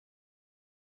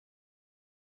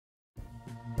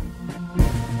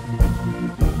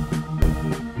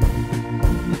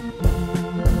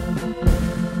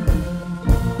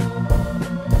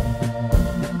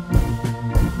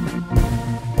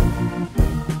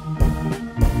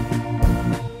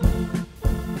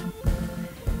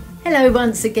Hello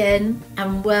once again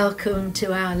and welcome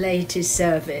to our latest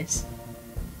service.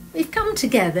 We've come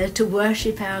together to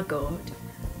worship our God,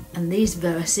 and these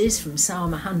verses from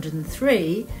Psalm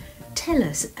 103 tell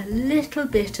us a little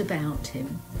bit about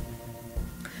him.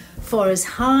 For as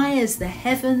high as the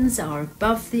heavens are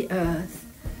above the earth,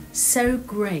 so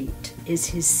great is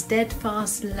his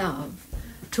steadfast love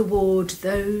toward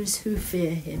those who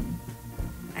fear him.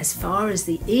 As far as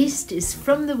the east is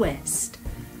from the west,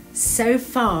 so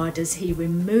far does he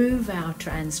remove our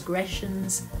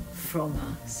transgressions from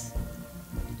us.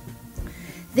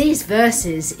 These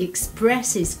verses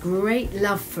express his great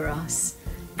love for us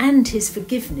and his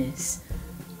forgiveness,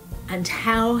 and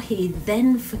how he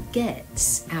then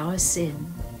forgets our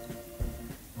sin.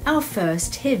 Our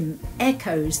first hymn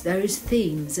echoes those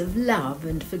themes of love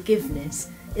and forgiveness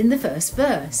in the first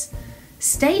verse,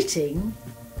 stating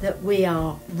that we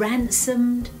are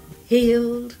ransomed,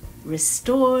 healed,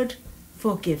 restored,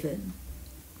 forgiven.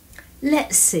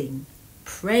 Let's sing,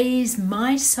 Praise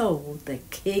my soul, the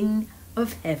King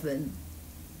of Heaven.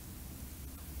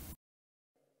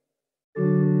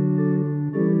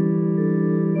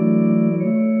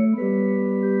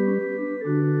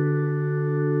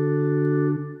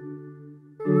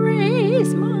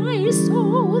 Praise my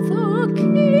soul, the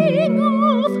King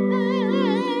of Heaven.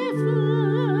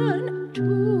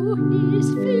 To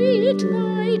his feet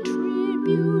thy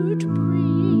tribute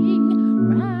bring.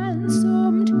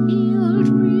 Ransomed, healed,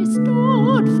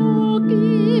 restored,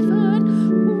 forgiven.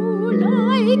 Who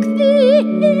like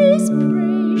thee his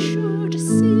praise should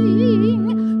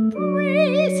sing?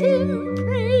 Praise him,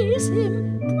 praise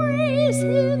him, praise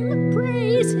him,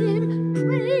 praise him,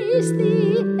 praise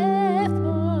the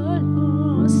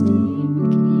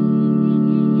everlasting King.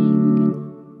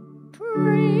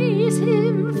 Praise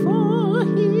him for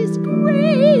his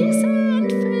grace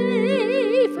and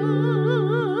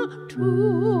favor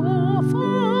to our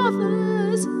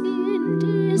fathers in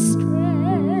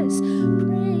distress.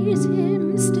 Praise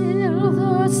him still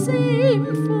the same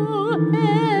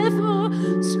forever,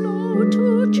 slow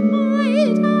to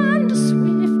chide and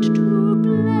swift to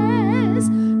bless.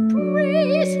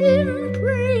 Praise him,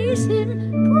 praise him,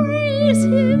 praise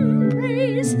him,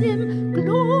 praise him,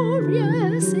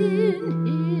 glorious in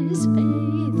his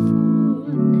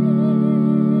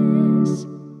faithfulness.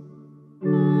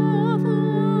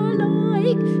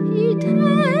 Father-like he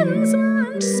tends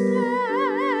and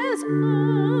spares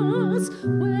us,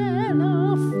 well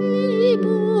our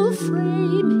feeble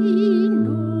frame he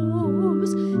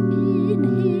knows. In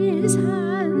his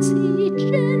hands he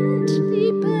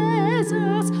gently bears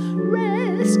us,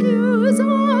 rescues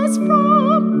us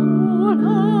from all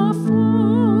our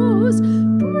foes.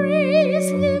 Praise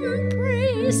him,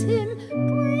 praise him,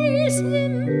 praise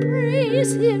him,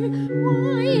 praise him,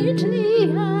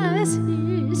 widely as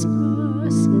his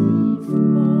mercy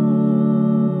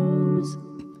flows.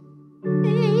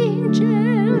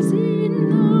 Angels in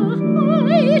the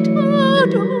height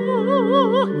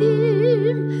adore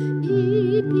him,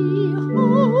 ye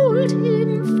behold him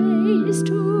face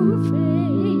to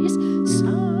face.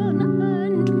 Sun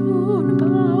and moon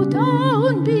bow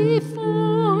down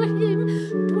before him,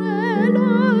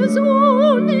 dwellers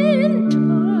all in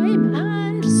time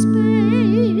and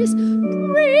space.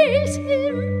 Praise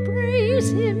him,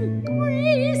 praise him,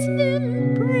 praise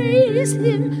him, praise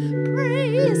him,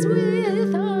 praise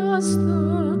with us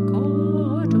the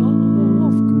God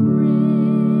of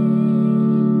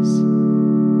grace.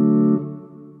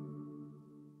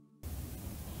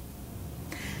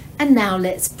 And now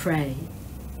let's pray.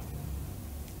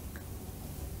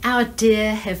 Our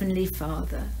dear Heavenly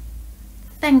Father,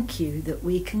 thank you that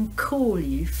we can call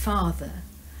you Father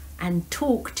and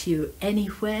talk to you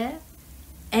anywhere,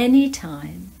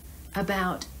 anytime,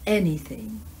 about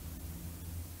anything.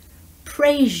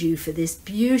 Praise you for this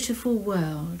beautiful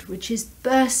world which is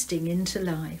bursting into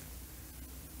life.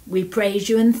 We praise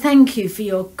you and thank you for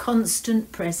your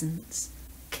constant presence,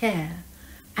 care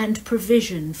and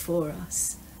provision for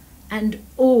us, and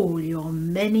all your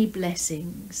many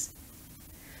blessings.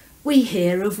 We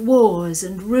hear of wars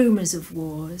and rumours of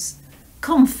wars,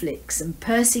 conflicts and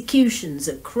persecutions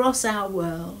across our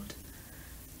world.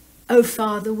 O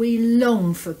Father, we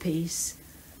long for peace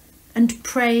and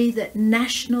pray that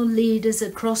national leaders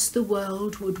across the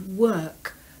world would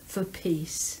work for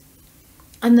peace,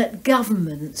 and that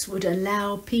governments would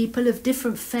allow people of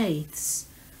different faiths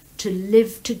to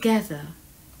live together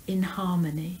in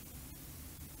harmony.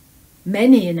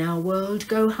 Many in our world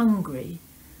go hungry,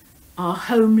 are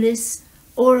homeless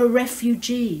or are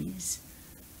refugees,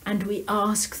 and we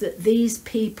ask that these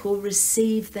people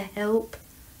receive the help,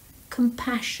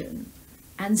 compassion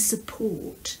and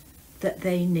support that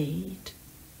they need.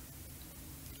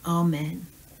 Amen.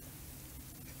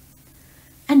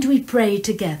 And we pray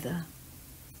together.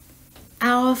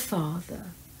 Our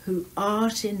Father, who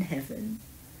art in heaven,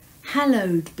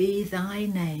 hallowed be thy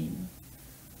name.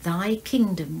 Thy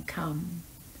kingdom come.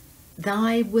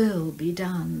 Thy will be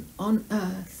done on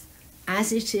earth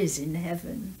as it is in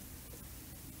heaven.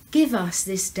 Give us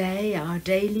this day our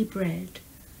daily bread,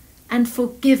 and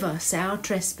forgive us our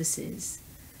trespasses,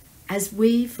 as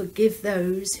we forgive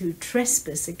those who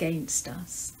trespass against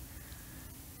us.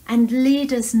 And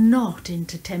lead us not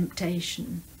into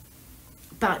temptation,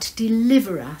 but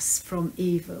deliver us from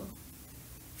evil.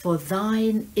 For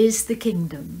thine is the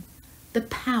kingdom, the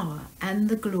power and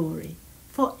the glory,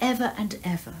 for ever and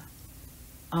ever.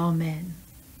 Amen.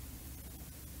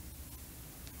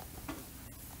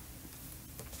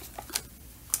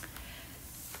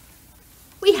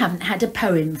 We haven't had a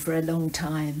poem for a long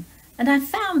time, and I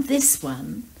found this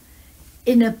one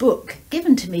in a book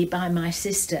given to me by my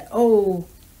sister,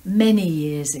 many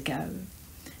years ago,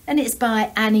 and it's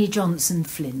by Annie Johnson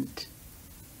Flint.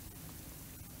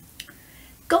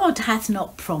 God hath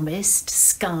not promised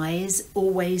skies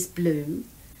always blue,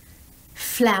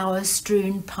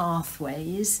 flower-strewn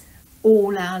pathways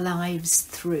all our lives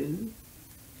through.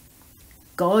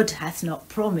 God hath not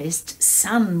promised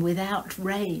sun without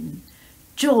rain,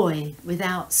 joy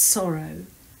without sorrow,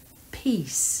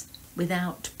 peace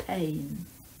without pain.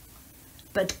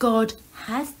 But God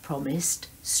hath promised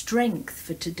strength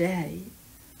for today,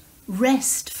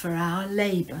 rest for our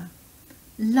labour,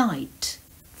 light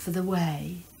for the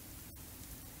way,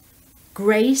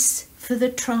 grace for the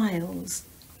trials,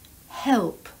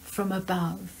 help from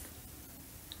above,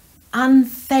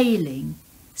 unfailing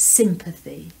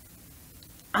sympathy,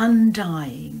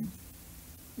 undying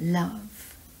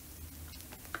love.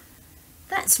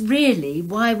 That's really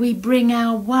why we bring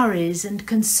our worries and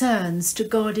concerns to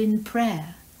God in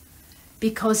prayer,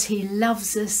 because He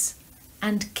loves us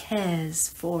and cares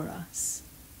for us.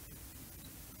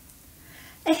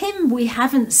 A hymn we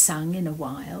haven't sung in a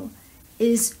while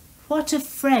is What a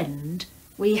Friend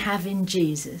We Have in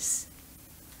Jesus.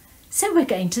 So we're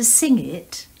going to sing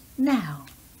it now.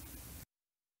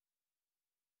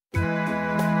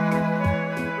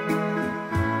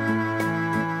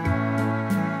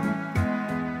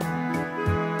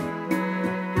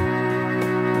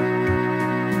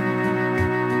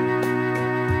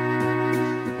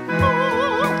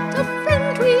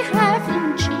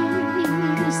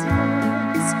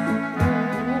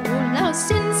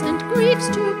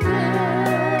 To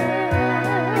bear,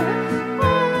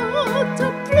 what a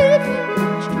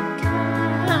privilege to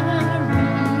carry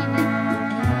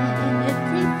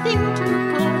everything to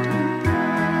God in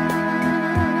prayer.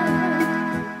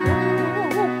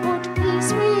 Oh, what peace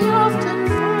we often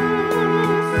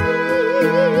forfeit,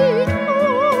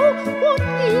 oh, what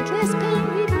needless pain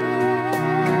we bear,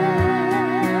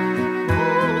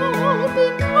 all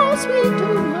because we do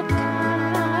not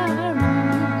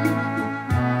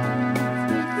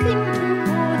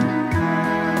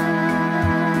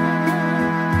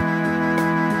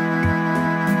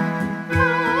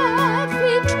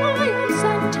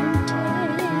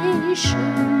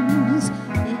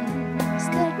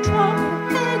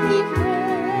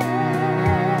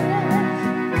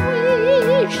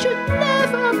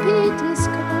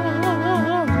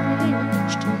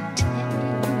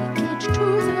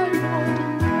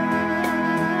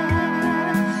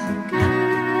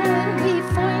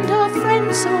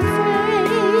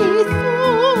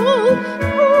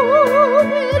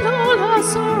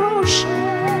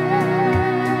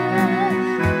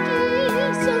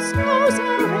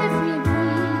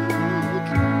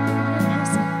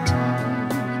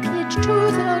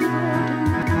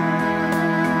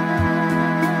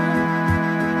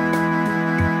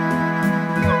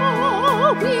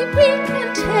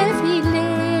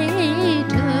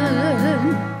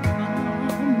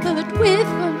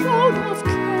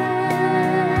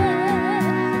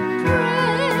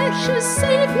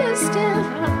Saviour, still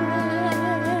our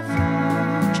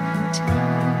refuge,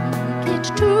 take it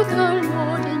to the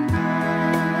Lord in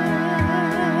prayer.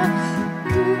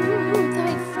 Do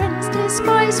thy friends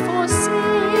despise,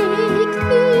 forsake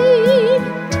thee,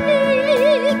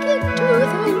 take it to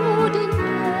the Lord in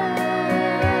prayer.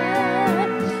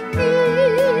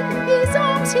 In His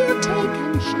arms He'll take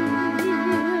and shield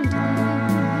thee,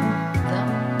 thou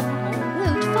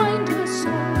wilt find a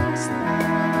solace there.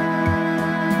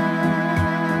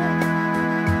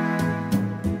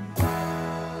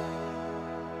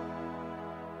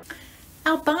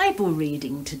 Our Bible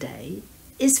reading today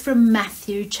is from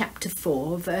Matthew chapter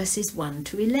 4 verses 1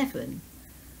 to 11.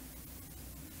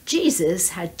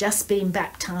 Jesus had just been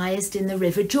baptised in the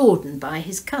River Jordan by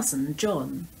his cousin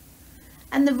John,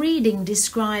 and the reading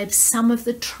describes some of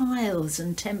the trials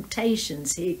and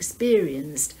temptations he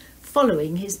experienced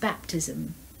following his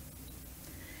baptism.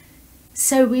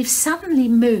 So we've suddenly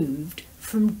moved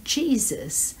from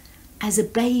Jesus as a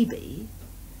baby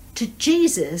to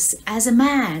Jesus as a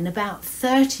man about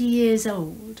 30 years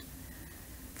old,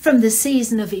 from the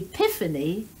season of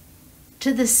Epiphany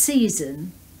to the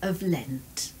season of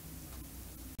Lent.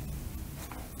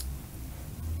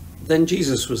 Then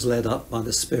Jesus was led up by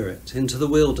the Spirit into the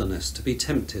wilderness to be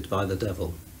tempted by the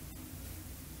devil.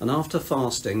 And after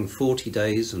fasting 40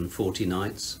 days and 40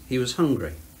 nights, he was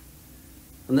hungry.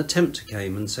 And the tempter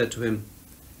came and said to him,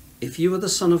 "If you are the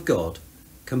Son of God,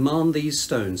 command these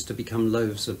stones to become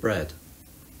loaves of bread."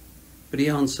 But he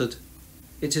answered,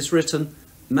 "It is written,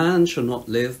 man shall not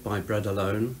live by bread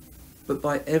alone, but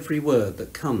by every word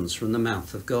that comes from the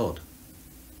mouth of God."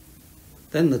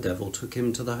 Then the devil took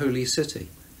him to the holy city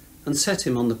and set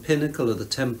him on the pinnacle of the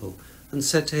temple and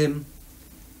said to him,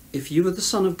 "If you are the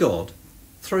Son of God,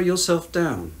 throw yourself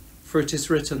down, for it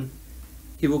is written,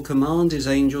 he will command his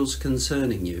angels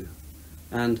concerning you,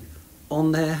 and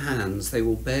on their hands they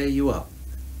will bear you up,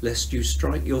 lest you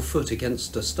strike your foot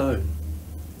against a stone."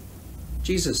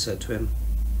 Jesus said to him,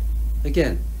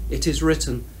 "Again, it is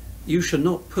written, you shall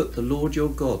not put the Lord your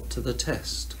God to the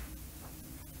test."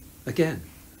 Again,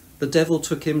 the devil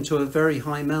took him to a very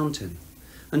high mountain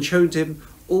and showed him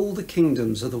all the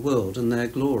kingdoms of the world and their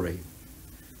glory.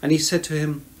 And he said to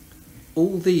him,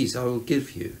 "All these I will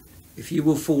give you, if you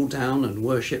will fall down and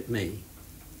worship me."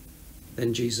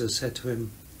 Then Jesus said to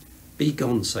him, "Be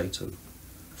gone, Satan,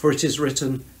 for it is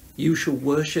written, you shall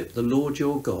worship the Lord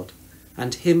your God,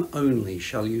 and him only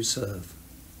shall you serve."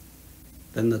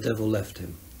 Then the devil left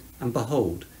him, and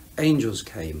behold, angels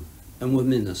came and were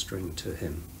ministering to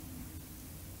him.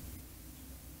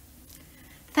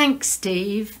 Thanks,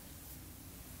 Steve.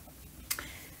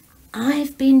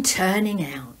 I've been turning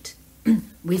out.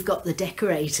 We've got the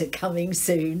decorator coming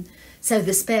soon, so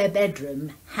the spare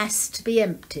bedroom has to be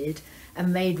emptied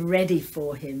and made ready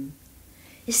for him.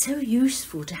 It's so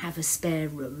useful to have a spare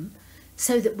room,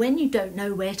 so that when you don't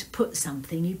know where to put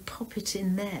something, you pop it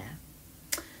in there.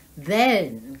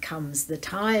 Then comes the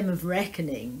time of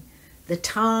reckoning, the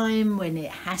time when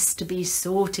it has to be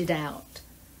sorted out.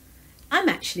 I'm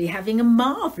actually having a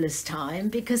marvellous time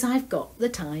because I've got the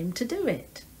time to do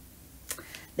it.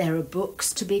 There are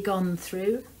books to be gone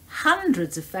through,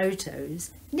 hundreds of photos,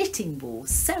 knitting balls,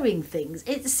 sewing things,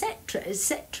 etc.,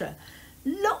 etc.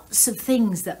 Lots of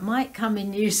things that might come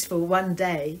in useful one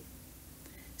day.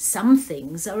 Some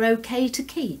things are okay to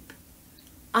keep,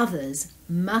 others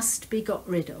must be got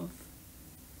rid of.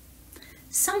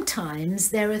 Sometimes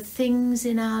there are things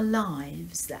in our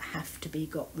lives that have to be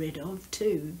got rid of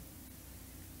too.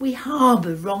 We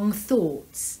harbour wrong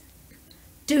thoughts,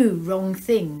 do wrong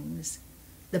things.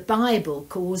 The Bible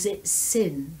calls it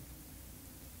sin.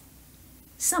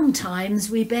 Sometimes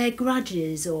we bear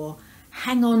grudges or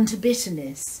hang on to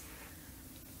bitterness.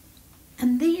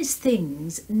 And these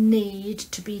things need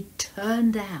to be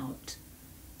turned out,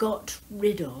 got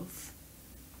rid of.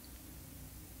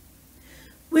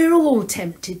 We're all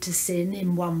tempted to sin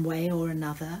in one way or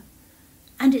another,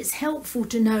 and it's helpful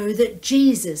to know that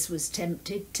Jesus was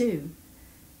tempted too.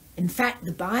 In fact,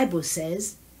 the Bible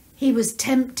says he was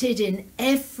tempted in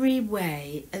every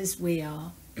way as we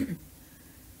are.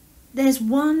 There's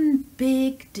one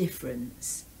big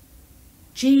difference.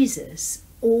 Jesus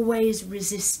always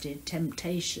resisted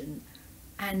temptation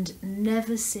and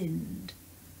never sinned.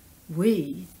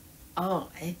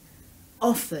 I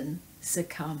often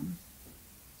succumb.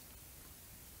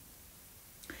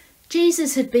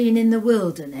 Jesus had been in the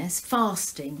wilderness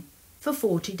fasting for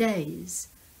 40 days,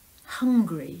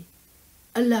 hungry,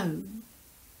 alone,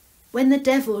 when the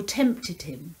devil tempted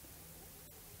him.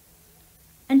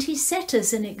 And he set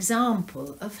us an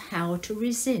example of how to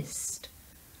resist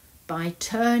by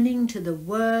turning to the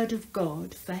Word of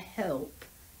God for help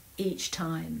each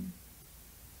time.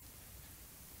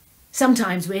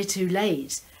 Sometimes we're too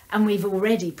late and we've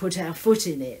already put our foot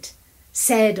in it,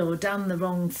 said or done the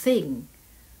wrong thing,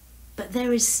 but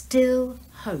there is still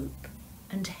hope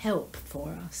and help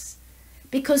for us,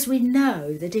 because we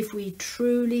know that if we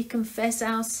truly confess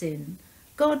our sin,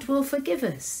 God will forgive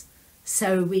us,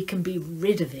 so we can be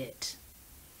rid of it.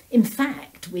 In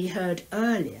fact, we heard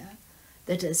earlier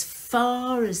that as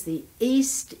far as the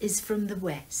east is from the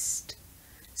west,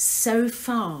 so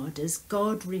far does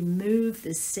God remove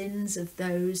the sins of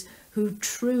those who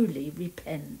truly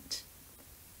repent.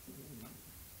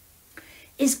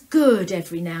 It's good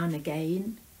every now and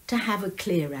again to have a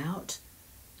clear out,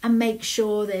 and make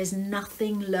sure there's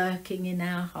nothing lurking in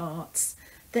our hearts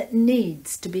that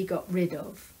needs to be got rid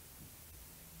of,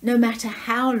 no matter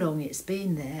how long it's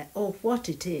been there or what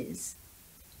it is.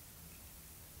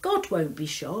 God won't be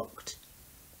shocked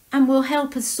and will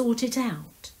help us sort it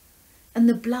out, and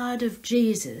the blood of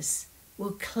Jesus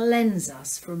will cleanse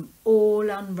us from all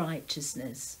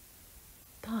unrighteousness.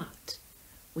 But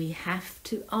we have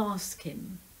to ask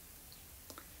him.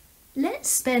 Let's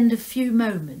spend a few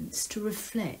moments to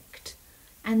reflect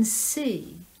and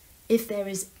see if there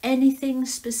is anything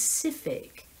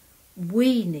specific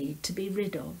we need to be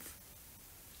rid of.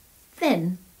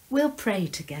 Then we'll pray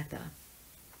together.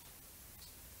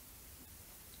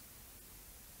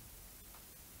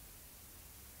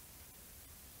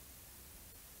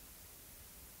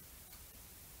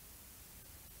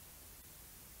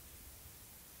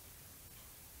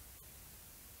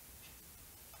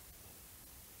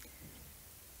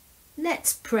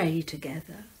 Let's pray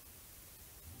together.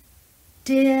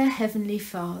 Dear Heavenly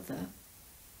Father,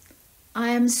 I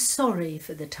am sorry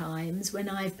for the times when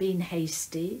I've been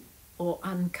hasty or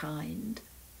unkind,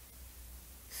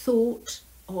 thought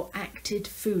or acted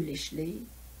foolishly,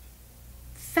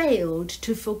 failed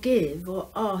to forgive or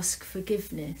ask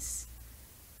forgiveness,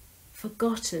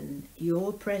 forgotten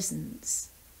your presence,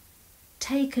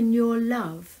 taken your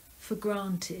love for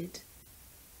granted.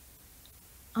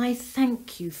 I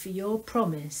thank you for your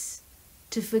promise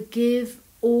to forgive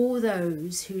all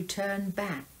those who turn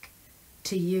back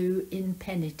to you in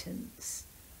penitence,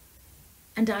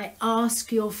 and I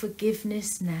ask your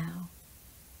forgiveness now.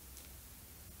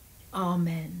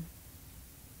 Amen.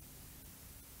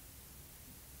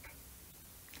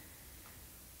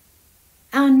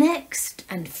 Our next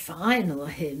and final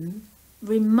hymn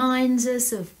reminds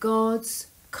us of God's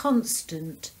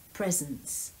constant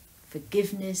presence,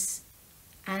 forgiveness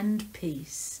and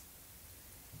peace.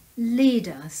 Lead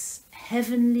us,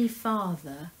 Heavenly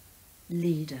Father,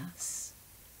 lead us.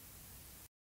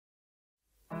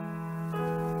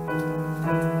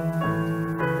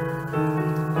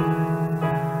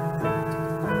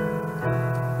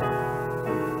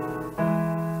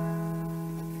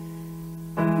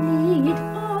 Lead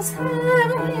us,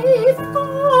 Heavenly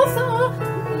Father,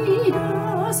 lead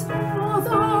us o'er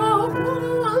the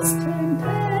world's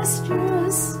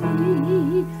tempestuous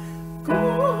sea.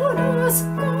 Guide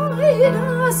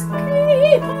us,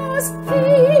 keep us,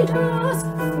 feed us,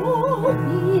 for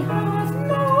we have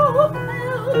no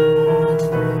help but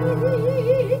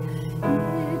thee.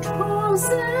 Yet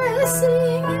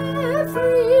possessing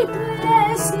every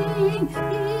blessing,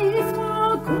 if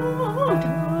our God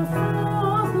our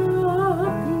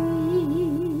Father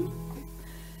be.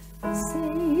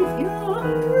 Saviour,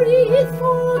 breathe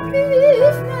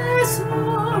forgiveness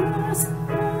on us,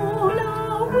 all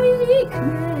our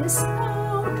weakness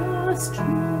thou dost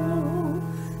know.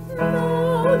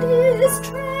 Thou didst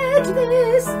tread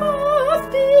this path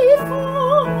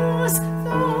before us,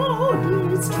 thou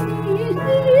didst feel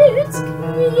its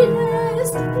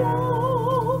keenest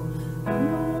blow.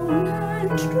 Long and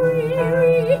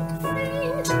dreary,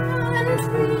 faint and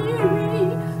weary,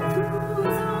 through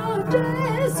the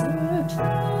desert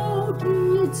thou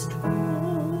didst go.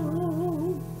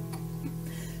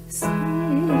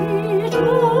 Spirit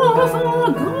of our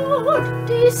God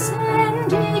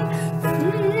descending,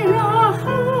 fill our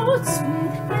hearts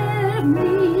with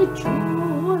heavenly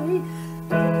joy.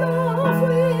 Love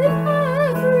with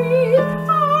every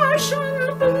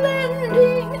passion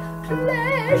blending,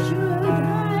 pleasure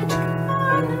that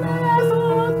can never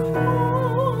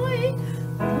cloy.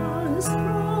 Once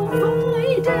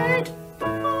provided,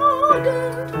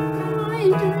 pardoned,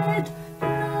 guided,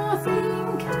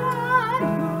 nothing can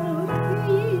our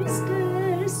peace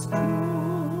destroy.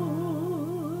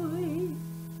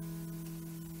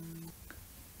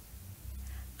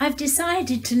 I've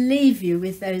decided to leave you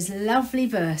with those lovely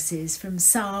verses from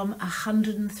Psalm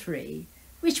 103,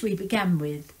 which we began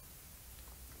with.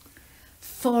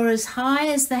 For as high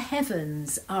as the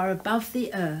heavens are above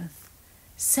the earth,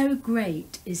 so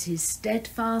great is his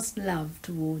steadfast love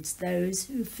towards those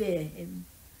who fear him.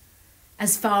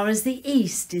 As far as the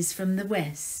east is from the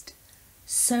west,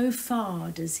 so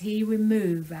far does he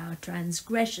remove our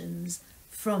transgressions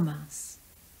from us.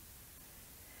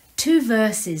 Two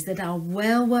verses that are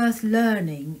well worth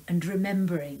learning and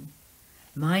remembering.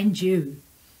 Mind you,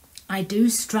 I do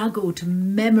struggle to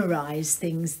memorise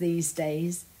things these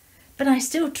days, but I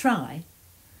still try.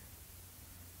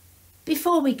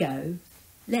 Before we go,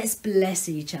 let's bless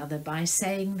each other by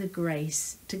saying the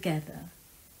grace together,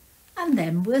 and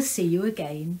then we'll see you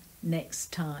again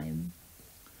next time.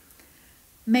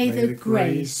 May the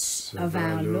grace of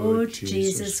our Lord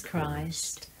Jesus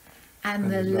Christ,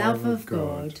 and the love of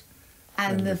God,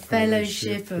 and the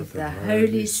fellowship of the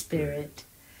Holy Spirit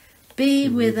be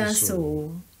with us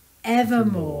all,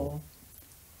 evermore.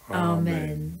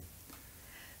 Amen.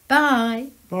 Bye.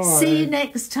 Bye. See you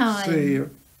next time. See you.